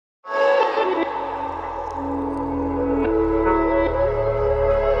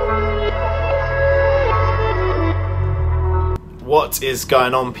What is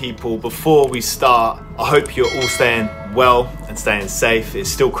going on, people? Before we start, I hope you're all staying well and staying safe. It's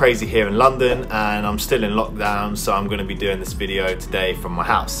still crazy here in London and I'm still in lockdown, so I'm going to be doing this video today from my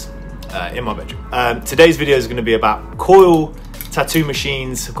house, in my bedroom. Today's video is going to be about coil tattoo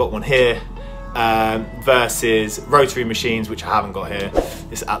machines. I've got one here, versus rotary machines, which I haven't got here.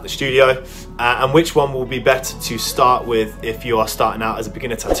 It's at the studio, and which one will be better to start with if you are starting out as a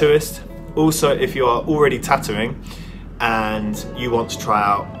beginner tattooist. Also, if you are already tattooing and you want to try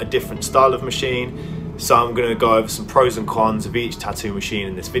out a different style of machine. So I'm going to go over some pros and cons of each tattoo machine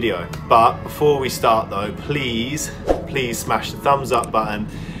in this video. But before we start though, please smash the thumbs up button,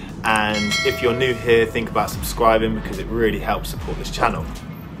 and if you're new here, think about subscribing because it really helps support this channel.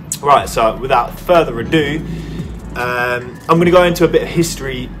 Right, so without further ado, I'm going to go into a bit of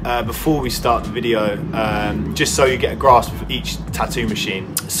history before we start the video, just so you get a grasp of each tattoo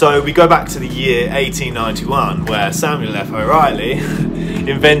machine. So we go back to the year 1891, where Samuel F. O'Reilly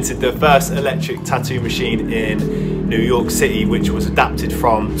invented the first electric tattoo machine in New York City, which was adapted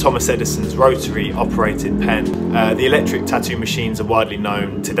from Thomas Edison's rotary operated pen. The electric tattoo machines are widely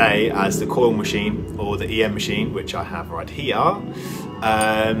known today as the coil machine or the EM machine, which I have right here.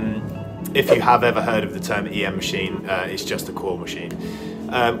 If you have ever heard of the term EM machine, it's just a coil machine.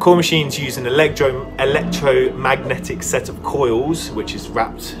 Coil machines use an electromagnetic set of coils, which is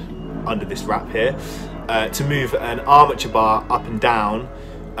wrapped under this wrap here, to move an armature bar up and down,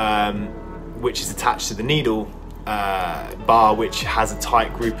 which is attached to the needle bar, which has a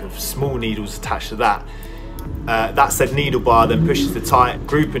tight group of small needles attached to that. That said needle bar then pushes the tight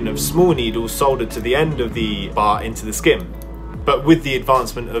grouping of small needles soldered to the end of the bar into the skin. But with the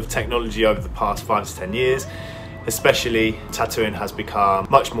advancement of technology over the past 5 to 10 years, especially, tattooing has become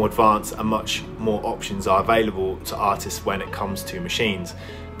much more advanced and much more options are available to artists when it comes to machines,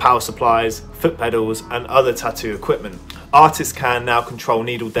 power supplies, foot pedals and other tattoo equipment. Artists can now control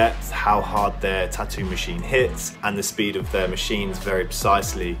needle depth, how hard their tattoo machine hits, and the speed of their machines very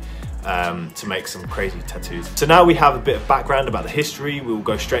precisely to make some crazy tattoos. So now we have a bit of background about the history, we will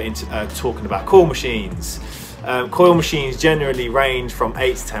go straight into talking about coil machines. Coil machines generally range from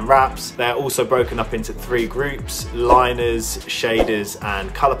 8 to 10 wraps. They're also broken up into 3 groups: liners, shaders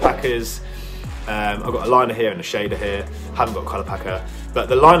and colour packers. I've got a liner here and a shader here. Haven't got a colour packer. But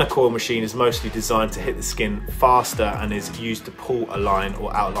the liner coil machine is mostly designed to hit the skin faster and is used to pull a line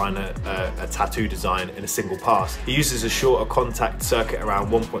or outline a tattoo design in a single pass. It uses a shorter contact circuit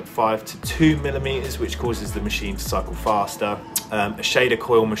around 1.5 to 2 millimeters, which causes the machine to cycle faster. A shader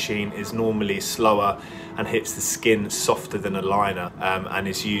coil machine is normally slower and hits the skin softer than a liner, and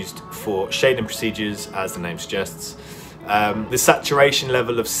is used for shading procedures, as the name suggests. The saturation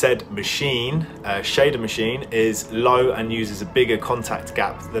level of said machine, shader machine, is low and uses a bigger contact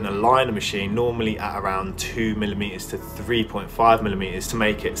gap than a liner machine, normally at around 2 millimeters to 3.5 millimeters, to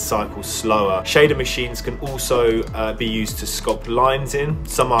make it cycle slower. Shader machines can also be used to sculpt lines in.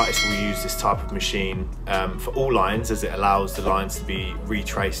 Some artists will use this type of machine for all lines, as it allows the lines to be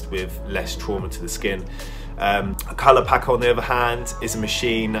retraced with less trauma to the skin. A colour packer, on the other hand, is a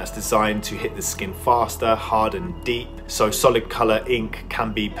machine that's designed to hit the skin faster, hard and deep, so solid colour ink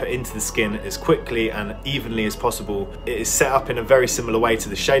can be put into the skin as quickly and evenly as possible. It is set up in a very similar way to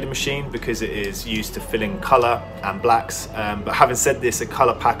the shader machine because it is used to fill in colour and blacks, but having said this, a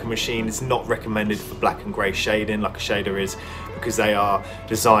colour packer machine is not recommended for black and grey shading like a shader is, because they are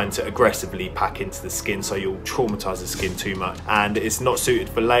designed to aggressively pack into the skin, so you'll traumatise the skin too much, and it's not suited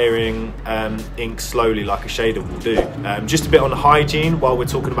for layering ink slowly like a shader will do. Just a bit on hygiene while we're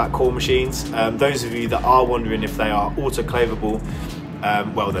talking about coil machines. Those of you that are wondering if they are autoclavable,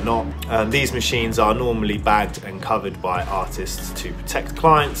 well, they're not. These machines are normally bagged and covered by artists to protect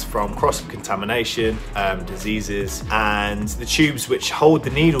clients from cross-contamination, diseases, and the tubes which hold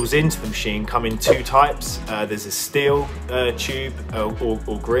the needles into the machine come in 2 types. There's a steel tube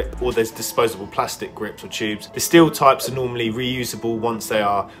or grip, or there's disposable plastic grips or tubes. The steel types are normally reusable once they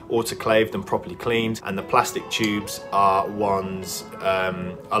are autoclaved and properly cleaned, and the plastic tubes are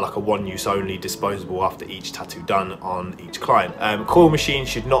like a one-use only, disposable after each tattoo done on each client. Coil machines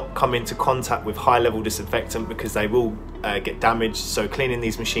should not come into contact with high-level disinfectant because they will get damaged, so cleaning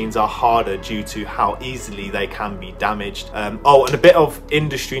these machines are harder due to how easily they can be damaged. Oh, and a bit of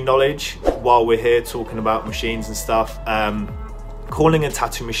industry knowledge while we're here talking about machines and stuff. Calling a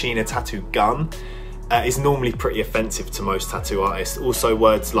tattoo machine a tattoo gun is normally pretty offensive to most tattoo artists. Also,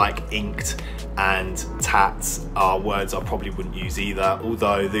 words like inked and tats are words I probably wouldn't use either,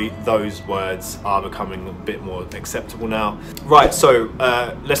 although those words are becoming a bit more acceptable now. Right, so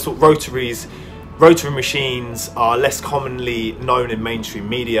let's talk rotaries. Rotary machines are less commonly known in mainstream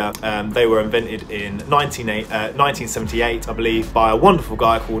media. They were invented in 1978, I believe, by a wonderful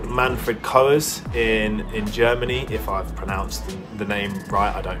guy called Manfred Coils in Germany. If I've pronounced the name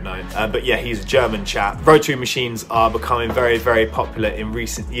right, I don't know. But yeah, he's a German chap. Rotary machines are becoming very, very popular in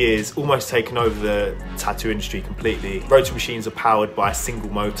recent years, almost taken over the tattoo industry completely. Rotary machines are powered by a single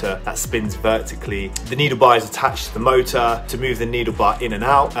motor that spins vertically. The needle bar is attached to the motor to move the needle bar in and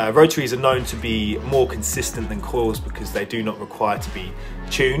out. Rotaries are known to be more consistent than coils because they do not require to be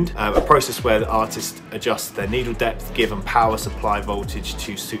tuned, a process where the artist adjusts their needle depth, given power supply voltage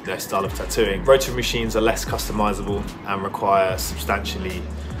to suit their style of tattooing. Rotary machines are less customizable and require substantially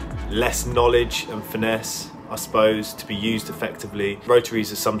less knowledge and finesse, I suppose, to be used effectively.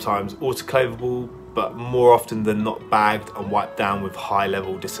 Rotaries are sometimes autoclavable, but more often than not bagged and wiped down with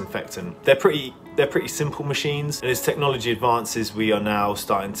high-level disinfectant. They're pretty simple machines, and as technology advances, we are now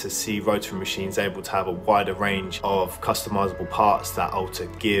starting to see rotary machines able to have a wider range of customizable parts that alter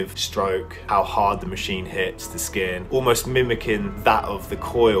give, stroke, how hard the machine hits the skin, almost mimicking that of the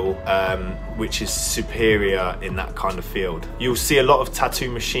coil, which is superior in that kind of field. You'll see a lot of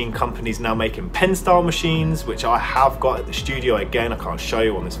tattoo machine companies now making pen style machines, which I have got at the studio. Again, I can't show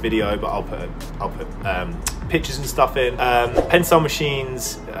you on this video, but I'll put pictures and stuff in. Pen style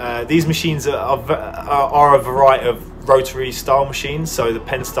machines, these machines are a variety of rotary style machines. So the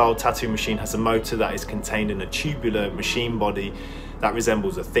pen style tattoo machine has a motor that is contained in a tubular machine body that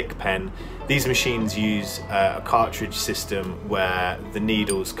resembles a thick pen. These machines use a cartridge system where the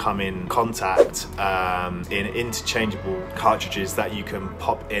needles come in contact in interchangeable cartridges that you can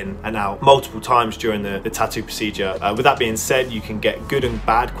pop in and out multiple times during the tattoo procedure. With that being said, you can get good and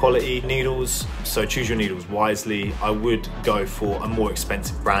bad quality needles, so choose your needles wisely. I would go for a more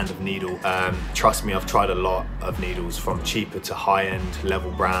expensive brand of needle. Trust me, I've tried a lot of needles from cheaper to high-end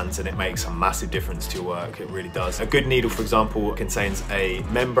level brands, and it makes a massive difference to your work. It really does. A good needle, for example, contains a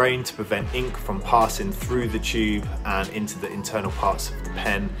membrane to prevent ink from passing through the tube and into the internal parts of the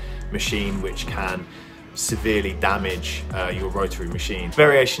pen machine, which can severely damage your rotary machine.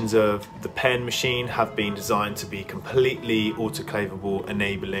 Variations of the pen machine have been designed to be completely autoclavable,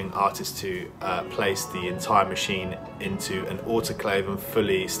 enabling artists to place the entire machine into an autoclave and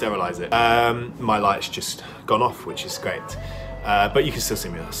fully sterilize it. My light's just gone off, which is great. But you can still see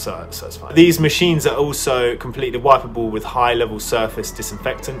me, so it's fine. These machines are also completely wipeable with high-level surface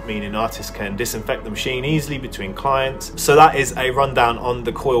disinfectant, meaning artists can disinfect the machine easily between clients. So that is a rundown on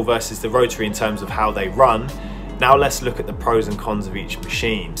the coil versus the rotary in terms of how they run. Now let's look at the pros and cons of each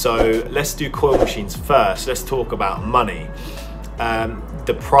machine. So let's do coil machines first. Let's talk about money.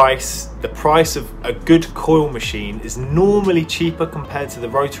 The price of a good coil machine is normally cheaper compared to the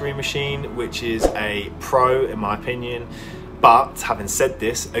rotary machine, which is a pro in my opinion. But having said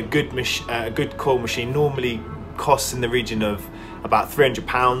this, a good coil machine normally costs in the region of about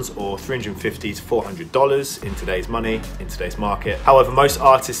 £300 or $350 to $400 in today's money, in today's market. However, most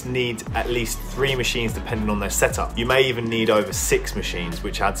artists need at least 3 machines depending on their setup. You may even need over 6 machines,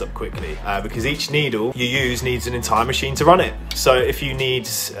 which adds up quickly because each needle you use needs an entire machine to run it. So if you need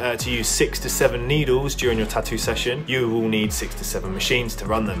to use 6 to 7 needles during your tattoo session, you will need 6 to 7 machines to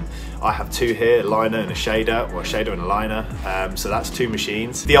run them. I have 2 here, a liner and a shader, or a shader and a liner, so that's 2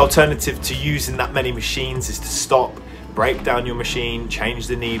 machines. The alternative to using that many machines is to stop, break down your machine, change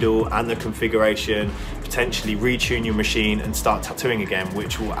the needle and the configuration, potentially retune your machine and start tattooing again,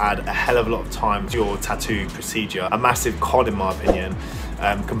 which will add a hell of a lot of time to your tattoo procedure. A massive con in my opinion,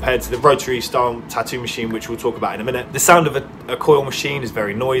 compared to the rotary style tattoo machine, which we'll talk about in a minute. The sound of a coil machine is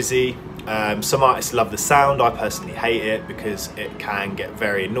very noisy. Some artists love the sound. I personally hate it because it can get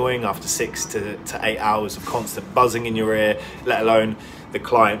very annoying after 6 to 8 hours of constant buzzing in your ear, let alone the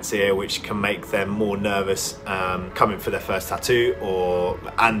client's ear, which can make them more nervous coming for their first tattoo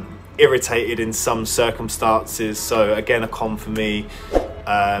and irritated in some circumstances. So again, a con for me.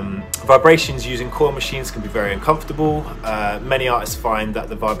 Vibrations using coil machines can be very uncomfortable. Many artists find that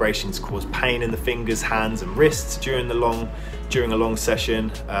the vibrations cause pain in the fingers, hands and wrists during a long session.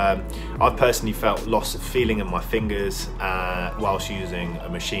 I've personally felt loss of feeling in my fingers whilst using a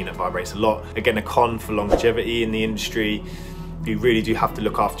machine that vibrates a lot. Again, a con for longevity in the industry. You really do have to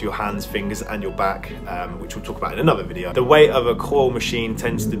look after your hands, fingers and your back, which we'll talk about in another video. The weight of a coil machine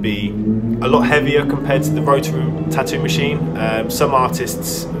tends to be a lot heavier compared to the rotary tattoo machine. Some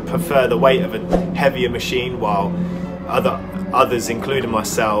artists prefer the weight of a heavier machine, while others, including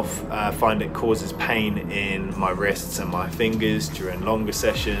myself, find it causes pain in my wrists and my fingers during longer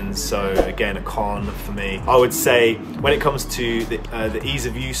sessions. So again, a con for me. I would say when it comes to the ease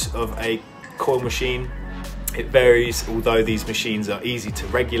of use of a coil machine, It varies, although these machines are easy to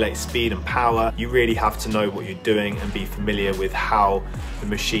regulate speed and power. You really have to know what you're doing and be familiar with how the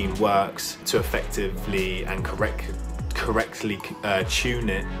machine works to effectively and correctly tune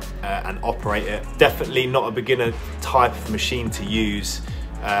it and operate it. Definitely not a beginner type of machine to use.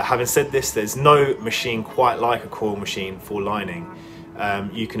 Having said this, there's no machine quite like a coil machine for lining.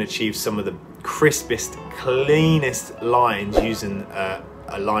 You can achieve some of the crispest, cleanest lines using a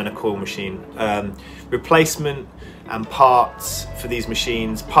liner coil machine. Replacement and parts for these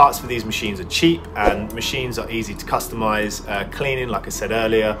machines are cheap, and machines are easy to customize. Cleaning, like I said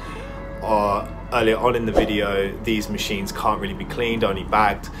earlier on in the video, these machines can't really be cleaned, only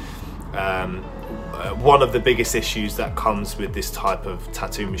bagged. One of the biggest issues that comes with this type of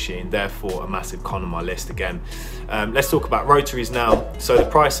tattoo machine, therefore a massive con on my list again. Let's talk about rotaries now. So the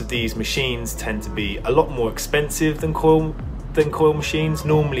price of these machines tend to be a lot more expensive than coil machines,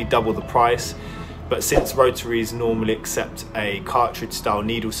 normally double the price. But since rotaries normally accept a cartridge style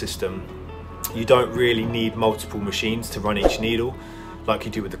needle system, you don't really need multiple machines to run each needle like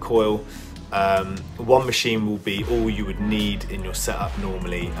you do with the coil. One machine will be all you would need in your setup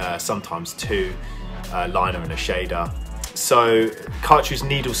normally, sometimes two, liner and a shader. So cartridge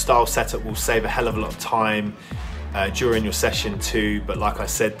needle style setup will save a hell of a lot of time during your session too, but like I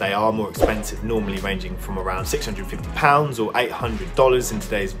said, they are more expensive, normally ranging from around £650 or $800 in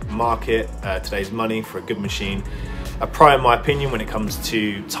today's market, today's money for a good machine. A pro in my opinion when it comes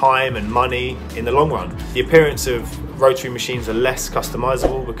to time and money in the long run. The appearance of rotary machines are less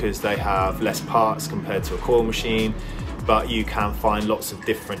customizable because they have less parts compared to a coil machine, but you can find lots of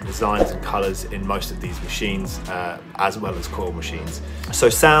different designs and colors in most of these machines, as well as coil machines. So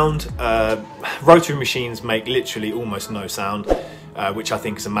sound, rotary machines make literally almost no sound, which I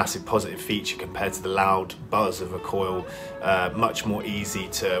think is a massive positive feature compared to the loud buzz of a coil. Much more easy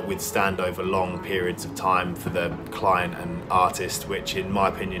to withstand over long periods of time for the client and artist, which in my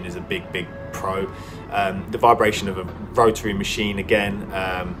opinion is a big pro. The vibration of a rotary machine, again,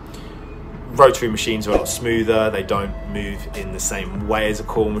 rotary machines are a lot smoother. They don't move in the same way as a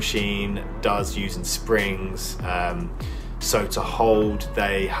coil machine does, using springs. So to hold,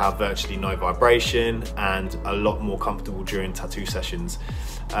 they have virtually no vibration and a lot more comfortable during tattoo sessions.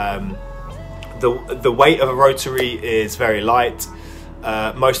 The weight of a rotary is very light.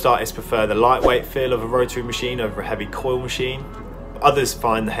 Most artists prefer the lightweight feel of a rotary machine over a heavy coil machine. Others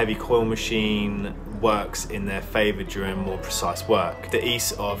find the heavy coil machine works in their favor during more precise work. The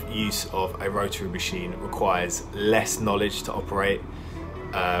ease of use of a rotary machine requires less knowledge to operate.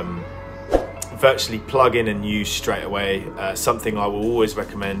 Virtually plug in and use straight away. Something I will always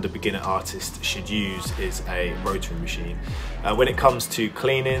recommend a beginner artist should use is a rotary machine. When it comes to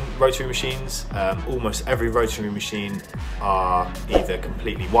cleaning rotary machines, almost every rotary machine are either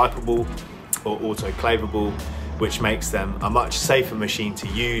completely wipeable or autoclavable, which makes them a much safer machine to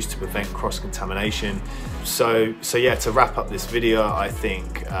use to prevent cross-contamination. So yeah, to wrap up this video, I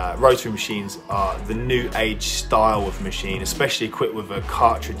think rotary machines are the new age style of machine, especially equipped with a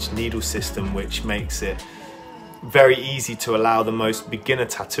cartridge needle system, which makes it very easy to allow the most beginner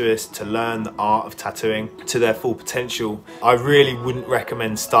tattooists to learn the art of tattooing to their full potential. I really wouldn't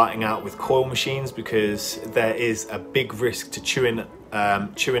recommend starting out with coil machines because there is a big risk to chewing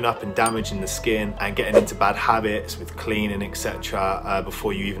up and damaging the skin and getting into bad habits with cleaning, etc.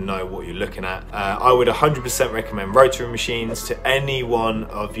 Before you even know what you're looking at. I would 100% recommend rotary machines to any one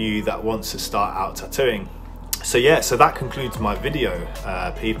of you that wants to start out tattooing. So yeah, so that concludes my video,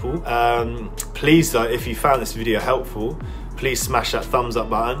 people. Please though, if you found this video helpful, please smash that thumbs up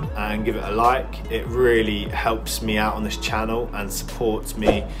button and give it a like. It really helps me out on this channel and supports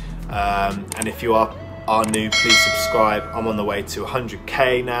me. And if you are new, please subscribe. I'm on the way to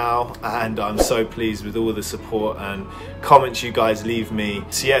 100k now, and I'm so pleased with all the support and comments you guys leave me.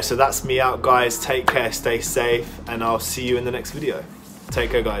 So yeah, so that's me out, guys. Take care, stay safe, and I'll see you in the next video.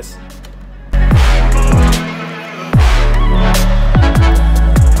 Take care, guys.